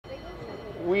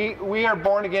We are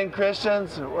born-again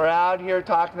Christians. We're out here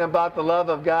talking about the love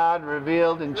of God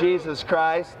revealed in Jesus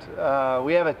Christ.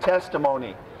 We have a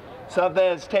testimony, something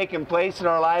that's taken place in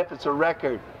our life. It's a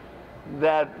record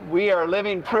that we are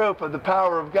living proof of the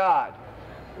power of God.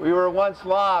 We were once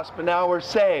lost, but now we're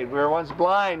saved. We were once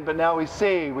blind, but now we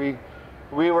see. We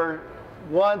were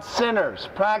once sinners,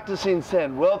 practicing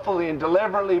sin, willfully and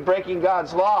deliberately breaking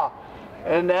God's law.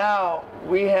 And now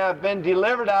we have been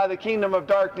delivered out of the kingdom of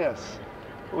darkness.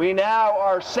 We now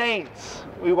are saints.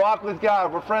 We walk with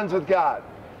God. We're friends with God.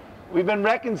 We've been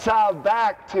reconciled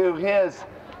back to His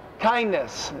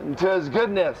kindness and to His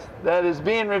goodness that is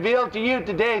being revealed to you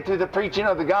today through the preaching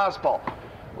of the gospel.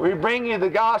 We bring you the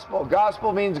gospel.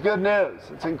 Gospel means good news.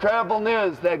 It's incredible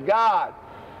news that God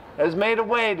has made a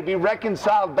way to be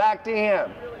reconciled back to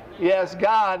Him. Yes,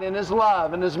 God in His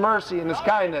love and His mercy and His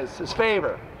kindness, His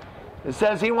favor. It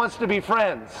says He wants to be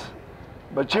friends.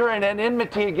 But you're in an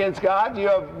enmity against God. You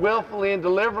have willfully and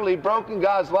deliberately broken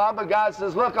God's law. But God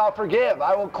says, look, I'll forgive.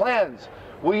 I will cleanse.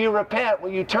 Will you repent?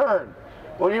 Will you turn?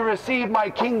 Will you receive my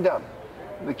kingdom?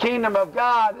 The kingdom of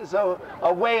God is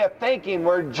a way of thinking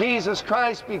where Jesus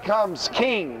Christ becomes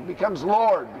King, becomes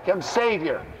Lord, becomes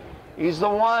Savior. He's the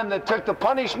one that took the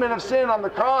punishment of sin on the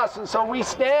cross. And so we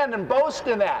stand and boast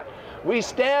in that. We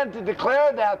stand to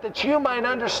declare that you might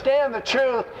understand the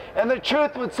truth, and the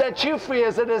truth would set you free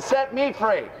as it has set me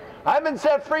free. I've been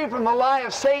set free from the lie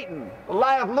of Satan, the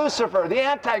lie of Lucifer, the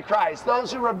Antichrist,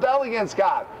 those who rebel against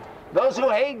God, those who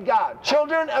hate God,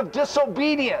 children of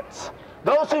disobedience,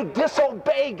 those who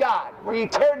disobey God, where you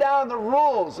tear down the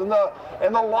rules and the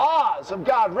laws of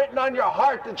God written on your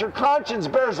heart that your conscience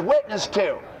bears witness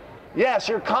to. Yes,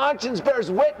 your conscience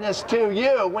bears witness to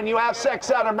you when you have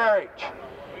sex out of marriage.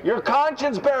 Your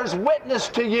conscience bears witness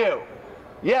to you.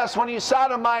 Yes, when you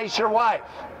sodomize your wife.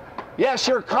 Yes,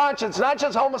 your conscience, not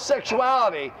just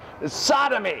homosexuality, it's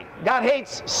sodomy. God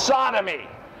hates sodomy.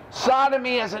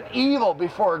 Sodomy is an evil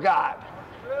before God.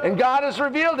 And God has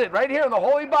revealed it right here in the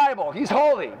Holy Bible. He's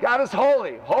holy. God is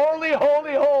holy. Holy,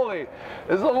 holy, holy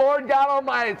is the Lord God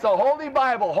Almighty. It's the Holy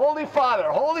Bible, Holy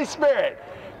Father, Holy Spirit,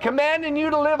 commanding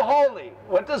you to live holy.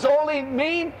 What does holy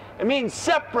mean? It means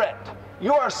separate.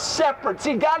 You are separate.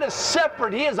 See, God is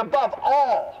separate. He is above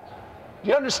all. Do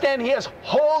you understand? He is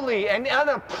holy and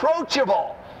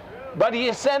unapproachable. But He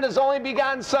has sent His only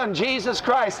begotten Son, Jesus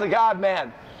Christ, the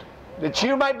God-man, that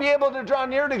you might be able to draw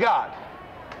near to God.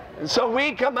 And so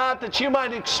we come out that you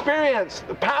might experience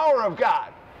the power of God.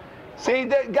 See,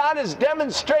 that God has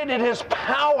demonstrated His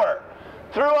power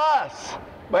through us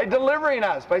by delivering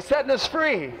us, by setting us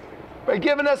free, by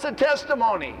giving us a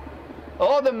testimony.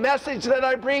 Oh, the message that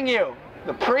I bring you,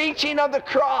 the preaching of the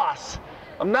cross.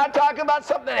 I'm not talking about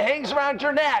something that hangs around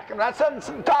your neck. I'm not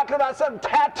talking about something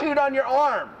tattooed on your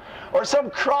arm or some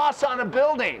cross on a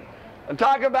building. I'm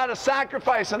talking about a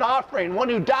sacrifice, an offering, one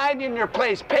who died in your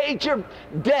place, paid your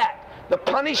debt, the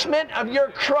punishment of your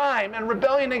crime and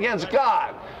rebellion against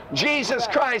God. Jesus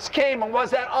Christ came and was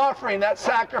that offering, that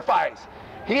sacrifice.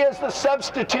 He is the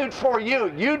substitute for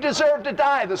you. You deserve to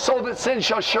die. The soul that sins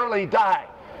shall surely die.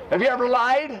 Have you ever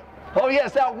lied? Oh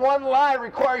yes, that one lie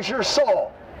requires your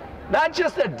soul. Not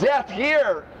just a death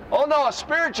here. Oh no, a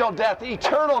spiritual death,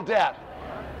 eternal death.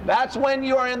 That's when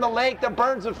you are in the lake that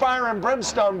burns with fire and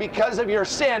brimstone because of your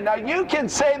sin. Now you can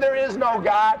say there is no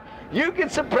God. You can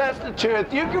suppress the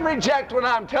truth. You can reject what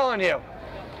I'm telling you.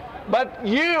 But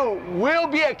you will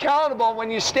be accountable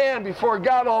when you stand before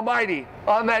God Almighty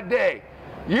on that day.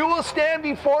 You will stand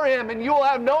before Him and you will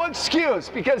have no excuse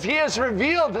because He has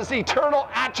revealed His eternal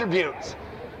attributes.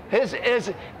 His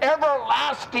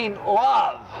everlasting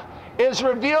love is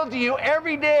revealed to you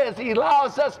every day as He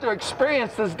allows us to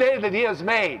experience this day that He has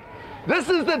made. This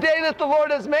is the day that the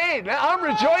Lord has made. I'm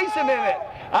rejoicing in it.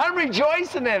 I'm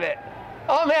rejoicing in it.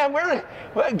 Oh man,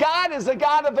 God is a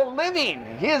God of the living.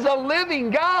 He is a living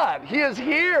God. He is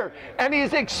here and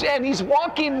He's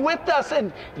walking with us,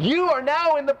 and you are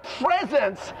now in the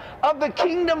presence of the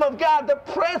kingdom of God, the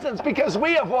presence, because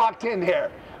we have walked in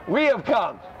here. We have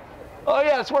come. Oh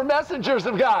yes, we're messengers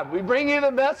of God. We bring you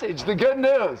the message, the good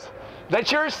news,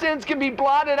 that your sins can be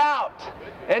blotted out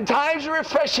and times of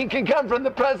refreshing can come from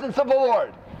the presence of the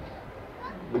Lord.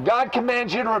 But God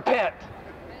commands you to repent.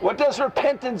 What does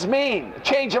repentance mean? A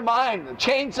change of mind, a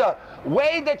change of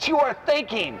way that you are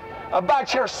thinking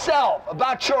about yourself,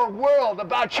 about your world,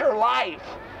 about your life.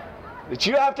 That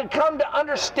you have to come to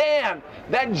understand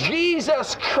that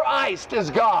Jesus Christ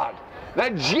is God.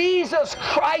 That Jesus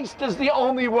Christ is the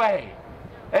only way.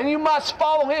 And you must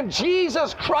follow Him.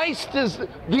 Jesus Christ is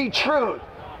the truth.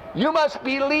 You must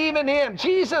believe in Him.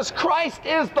 Jesus Christ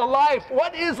is the life.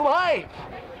 What is life?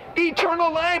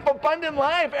 Eternal life, abundant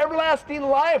life, everlasting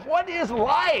life. What is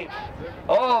life?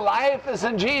 Oh, life is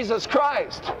in Jesus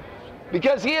Christ.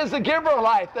 Because he is the giver of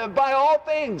life. That by all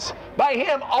things, by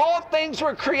him, all things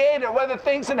were created, whether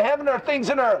things in heaven or things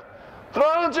in earth.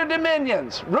 Thrones or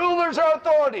dominions, rulers or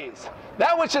authorities,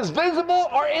 that which is visible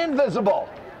or invisible.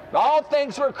 All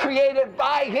things were created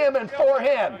by him and for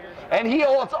him. And he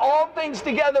holds all things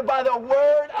together by the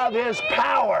word of his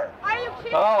power.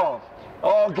 Oh,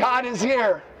 God is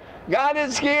here. God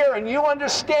is here, and you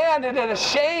understand it. It is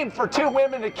shame for two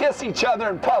women to kiss each other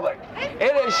in public.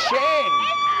 It is shame.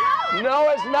 No,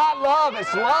 it's not love,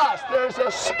 it's lust. There's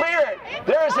a spirit.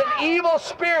 There's an evil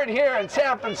spirit here in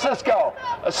San Francisco.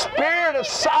 A spirit of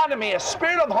sodomy, a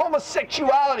spirit of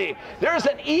homosexuality. There's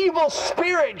an evil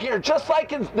spirit here, just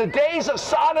like in the days of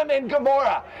Sodom and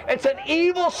Gomorrah. It's an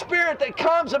evil spirit that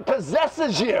comes and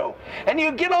possesses you. And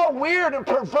you get all weird and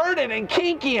perverted and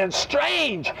kinky and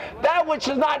strange. That which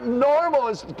is not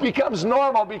normal becomes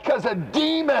normal because of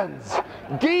demons.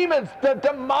 Demons, the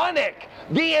demonic,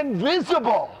 the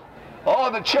invisible.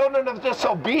 Oh, the children of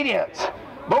disobedience.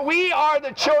 But we are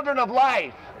the children of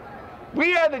life.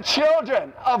 We are the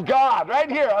children of God. Right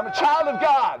here, I'm a child of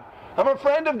God. I'm a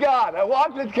friend of God. I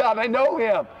walk with God. I know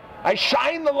him. I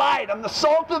shine the light. I'm the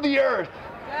salt of the earth.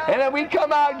 And then we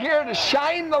come out here to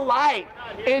shine the light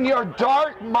in your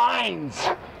dark minds,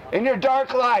 in your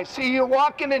dark lives. See, you're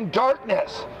walking in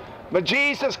darkness. But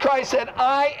Jesus Christ said,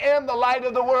 I am the light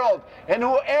of the world, and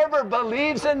whoever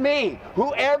believes in me,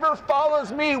 whoever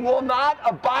follows me will not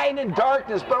abide in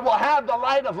darkness, but will have the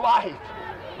light of life.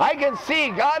 I can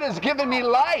see God has given me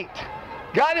light.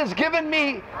 God has given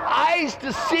me eyes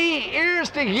to see, ears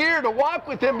to hear, to walk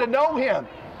with him, to know him.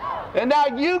 And now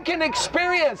you can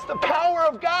experience the power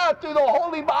of God through the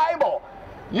Holy Bible.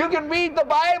 You can read the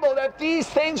Bible that these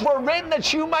things were written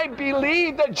that you might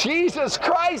believe that Jesus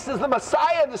Christ is the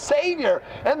Messiah, the Savior,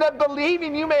 and that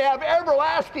believing you may have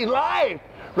everlasting life.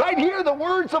 Right here, the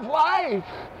words of life.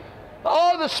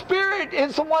 Oh, the Spirit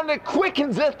is the one that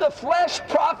quickens it. The flesh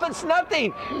profits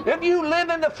nothing. If you live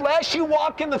in the flesh, you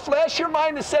walk in the flesh, your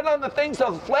mind is set on the things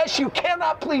of the flesh, you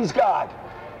cannot please God.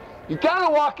 You got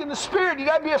to walk in the Spirit. You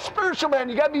got to be a spiritual man.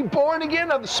 You got to be born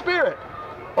again of the Spirit.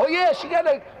 Oh yes, you got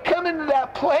to come into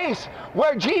that place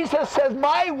where Jesus says,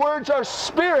 my words are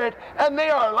spirit and they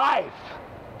are life.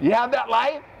 You have that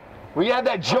life? Will you have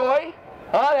that joy?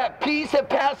 That peace that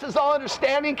passes all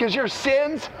understanding because your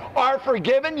sins are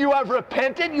forgiven. You have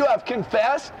repented. You have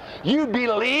confessed. You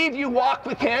believe. You walk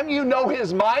with him. You know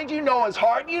his mind. You know his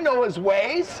heart. You know his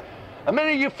ways. I mean, are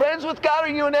you friends with God or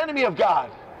are you an enemy of God?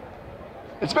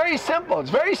 It's very simple. It's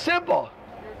very simple.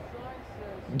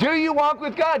 Do you walk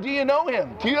with God? Do you know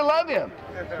him? Do you love him?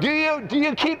 Do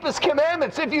you keep his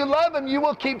commandments? If you love him, you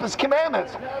will keep his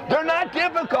commandments. They're not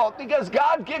difficult because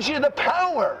God gives you the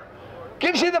power.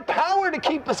 Gives you the power to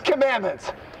keep his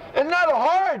commandments. It's not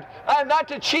hard not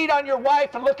to cheat on your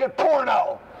wife and look at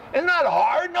porno. It's not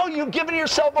hard. No, you've given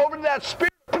yourself over to that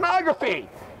spirit of pornography.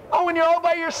 Oh, when you're all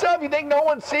by yourself, you think no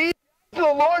one sees? To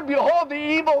the Lord, behold the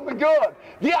evil and the good.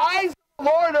 The eyes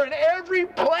Lord are in every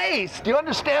place. Do you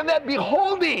understand that?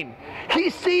 Beholding. He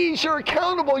sees you're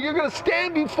accountable. You're going to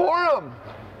stand before him.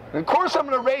 And of course I'm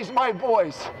going to raise my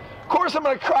voice. Of course I'm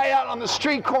going to cry out on the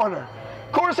street corner.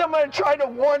 Of course I'm going to try to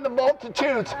warn the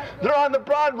multitudes that are on the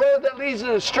broad road that leads to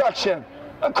destruction.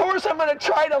 Of course I'm going to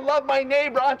try to love my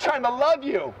neighbor. I'm trying to love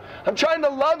you. I'm trying to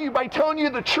love you by telling you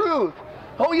the truth.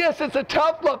 Oh yes, it's a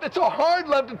tough love. It's a hard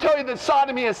love to tell you that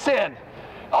sodomy is sin.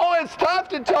 Oh, it's tough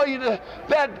to tell you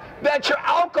that your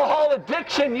alcohol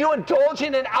addiction, you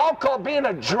indulging in alcohol, being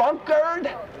a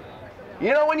drunkard.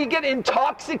 You know, when you get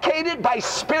intoxicated by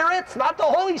spirits, not the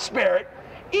Holy Spirit,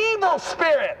 evil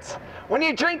spirits. When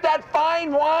you drink that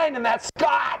fine wine and that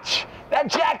scotch, that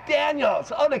Jack Daniels,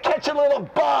 to catch a little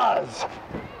buzz.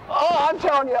 Oh, I'm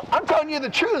telling you the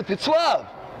truth. It's love.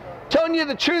 Telling you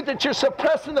the truth that you're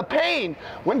suppressing the pain.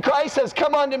 When Christ says,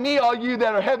 come unto me, all you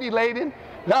that are heavy laden,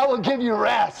 and I will give you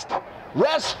rest.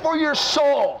 Rest for your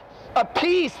soul. A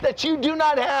peace that you do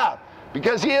not have.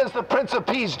 Because he is the Prince of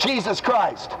Peace, Jesus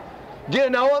Christ. Do you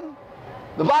know him?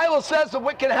 The Bible says the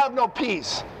wicked have no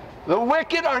peace. The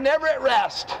wicked are never at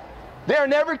rest. They are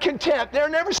never content. They're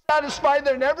never satisfied.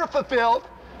 They're never fulfilled.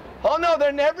 Oh no,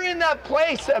 they're never in that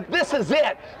place that this is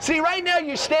it. See, right now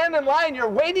you stand in line, you're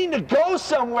waiting to go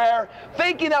somewhere,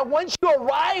 thinking that once you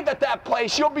arrive at that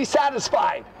place, you'll be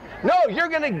satisfied. No, you're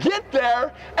going to get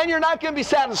there, and you're not going to be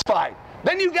satisfied.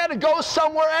 Then you've got to go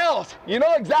somewhere else. You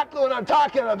know exactly what I'm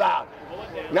talking about.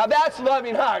 Now that's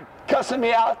loving, huh? Cussing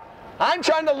me out? I'm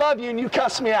trying to love you, and you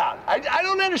cuss me out. I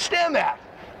don't understand that.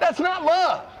 That's not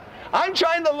love. I'm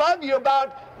trying to love you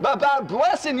about about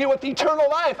blessing you with eternal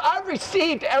life. I've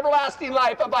received everlasting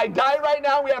life. If I die right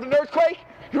now, we have an earthquake.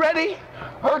 You ready?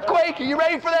 Earthquake? Are you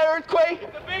ready for that earthquake?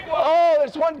 The big one. Oh,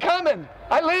 there's one coming.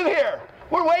 I live here.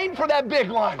 We're waiting for that big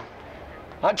one.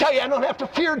 I'll tell you, I don't have to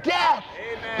fear death.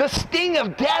 Amen. The sting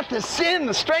of death is sin.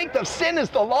 The strength of sin is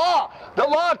the law. The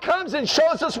law comes and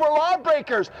shows us we're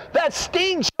lawbreakers. That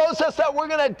sting shows us that we're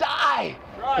going to die.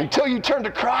 Right. Until you turn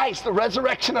to Christ, the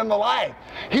resurrection and the life.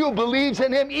 He who believes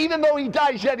in him, even though he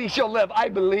dies, yet he shall live. I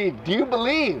believe. Do you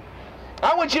believe?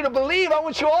 I want you to believe. I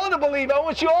want you all to believe. I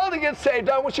want you all to get saved.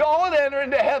 I want you all to enter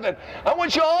into heaven. I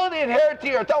want you all to inherit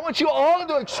the earth. I want you all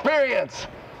to experience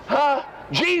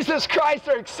Jesus Christ,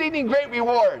 our exceeding great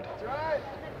reward.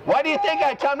 Why do you think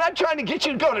I'm not trying to get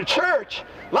you to go to church.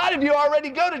 A lot of you already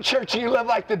go to church and you live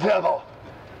like the devil.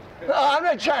 No, I'm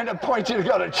not trying to point you to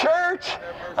go to church.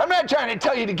 I'm not trying to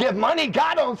tell you to give money.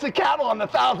 God owns the cattle on the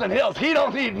 1,000 hills. He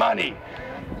don't need money.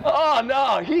 Oh,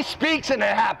 no. He speaks and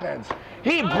it happens.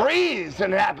 He breathes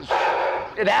and it happens.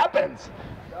 It happens.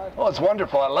 Oh, it's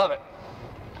wonderful. I love it.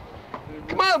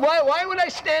 Come on, why would I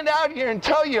stand out here and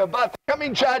tell you about the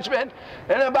coming judgment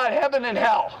and about heaven and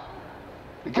hell?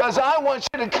 Because I want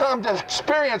you to come to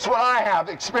experience what I have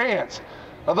experienced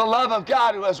of the love of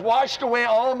God who has washed away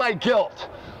all my guilt,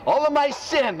 all of my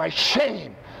sin, my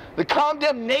shame, the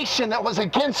condemnation that was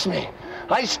against me.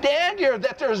 I stand here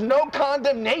that there's no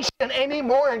condemnation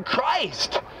anymore in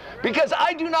Christ because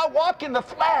I do not walk in the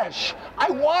flesh. I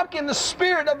walk in the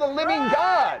Spirit of the living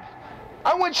God.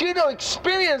 I want you to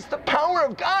experience the power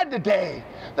of God today.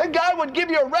 That God would give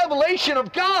you a revelation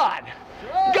of God.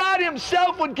 God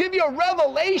himself would give you a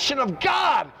revelation of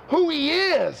God, who he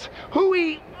is, who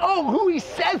he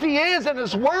says he is in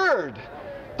his word.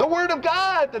 The word of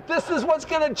God, that this is what's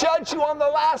going to judge you on the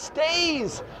last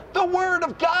days. The word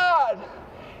of God.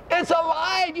 It's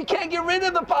alive. You can't get rid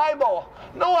of the Bible.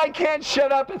 No, I can't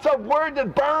shut up. It's a word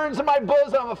that burns in my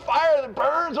bosom, a fire that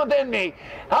burns within me.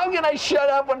 How can I shut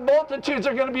up when multitudes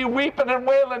are going to be weeping and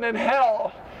wailing in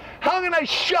hell? How can I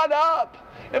shut up?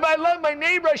 If I love my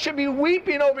neighbor, I should be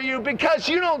weeping over you because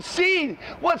you don't see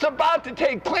what's about to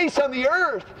take place on the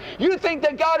earth. You think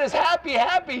that God is happy,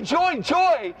 happy, joy,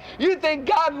 joy. You think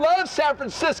God loves San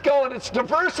Francisco and its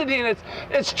diversity and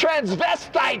its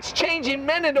transvestites changing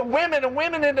men into women and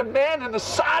women into men and the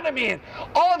sodomy and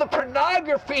all the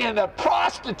pornography and the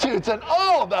prostitutes and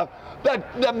all the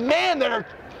men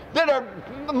that are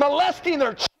molesting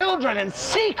their children in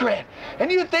secret.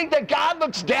 And you think that God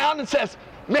looks down and says,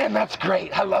 man, that's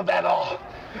great. I love that all.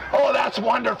 Oh, that's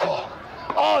wonderful.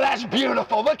 Oh, that's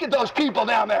beautiful. Look at those people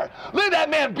down there. Look at that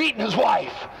man beating his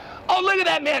wife. Oh, look at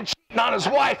that man cheating on his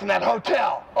wife in that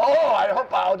hotel. Oh, I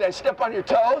hope I step on your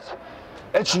toes.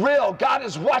 It's real. God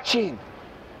is watching.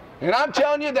 And I'm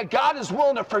telling you that God is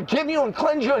willing to forgive you and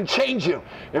cleanse you and change you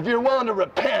if you're willing to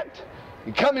repent.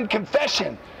 You come in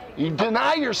confession. You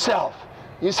deny yourself.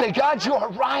 You say, God, you are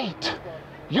right.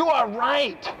 You are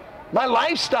right. My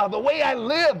lifestyle, the way I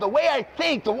live, the way I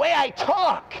think, the way I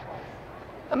talk.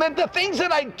 I mean, the things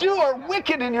that I do are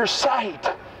wicked in your sight.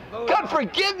 God,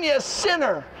 forgive me a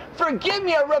sinner. Forgive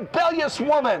me a rebellious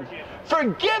woman.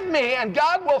 Forgive me, and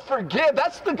God will forgive.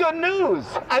 That's the good news.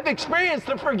 I've experienced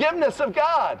the forgiveness of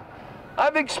God.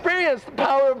 I've experienced the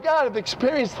power of God. I've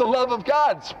experienced the love of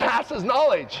God. It passes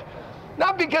knowledge.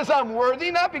 Not because I'm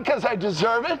worthy, not because I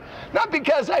deserve it, not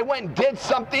because I went and did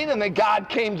something and then God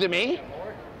came to me.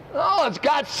 Oh, it's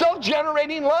God's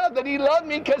self-generating love that he loved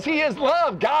me because he is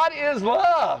love. God is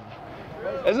love.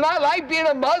 It's not like being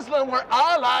a Muslim where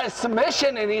Allah is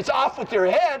submission and he's off with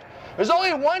your head. There's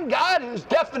only one God whose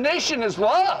definition is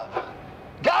love.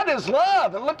 God is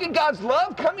love, and look at God's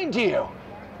love coming to you.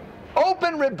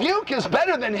 Open rebuke is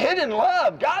better than hidden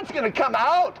love. God's going to come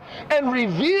out and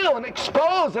reveal and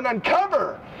expose and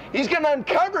uncover. He's going to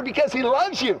uncover because he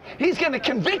loves you. He's going to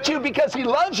convict you because he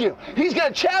loves you. He's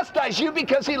going to chastise you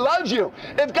because he loves you.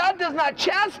 If God does not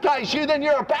chastise you, then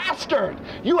you're a bastard.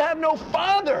 You have no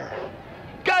father.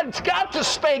 God's got to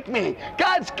spank me.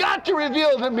 God's got to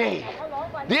reveal to me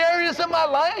the areas of my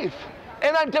life.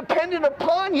 And I'm dependent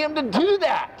upon him to do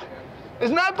that.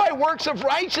 It's not by works of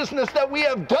righteousness that we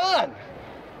have done.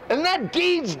 It's not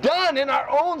deeds done in our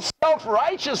own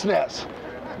self-righteousness.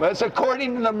 But it's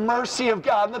according to the mercy of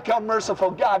God. Look how merciful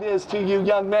God is to you,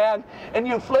 young man. And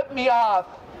you flip me off.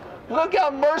 Look how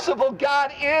merciful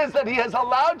God is that he has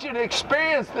allowed you to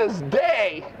experience this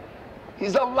day.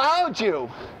 He's allowed you.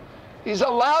 He's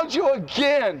allowed you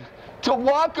again to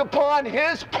walk upon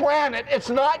his planet. It's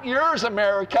not yours,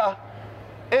 America.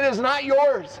 It is not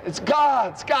yours. It's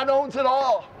God's. God owns it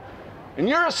all. And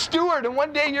you're a steward, and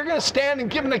one day you're going to stand and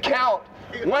give an account.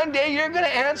 One day you're going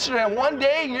to answer him. One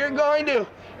day you're going to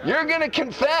You're going to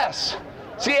confess.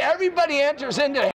 See, everybody enters into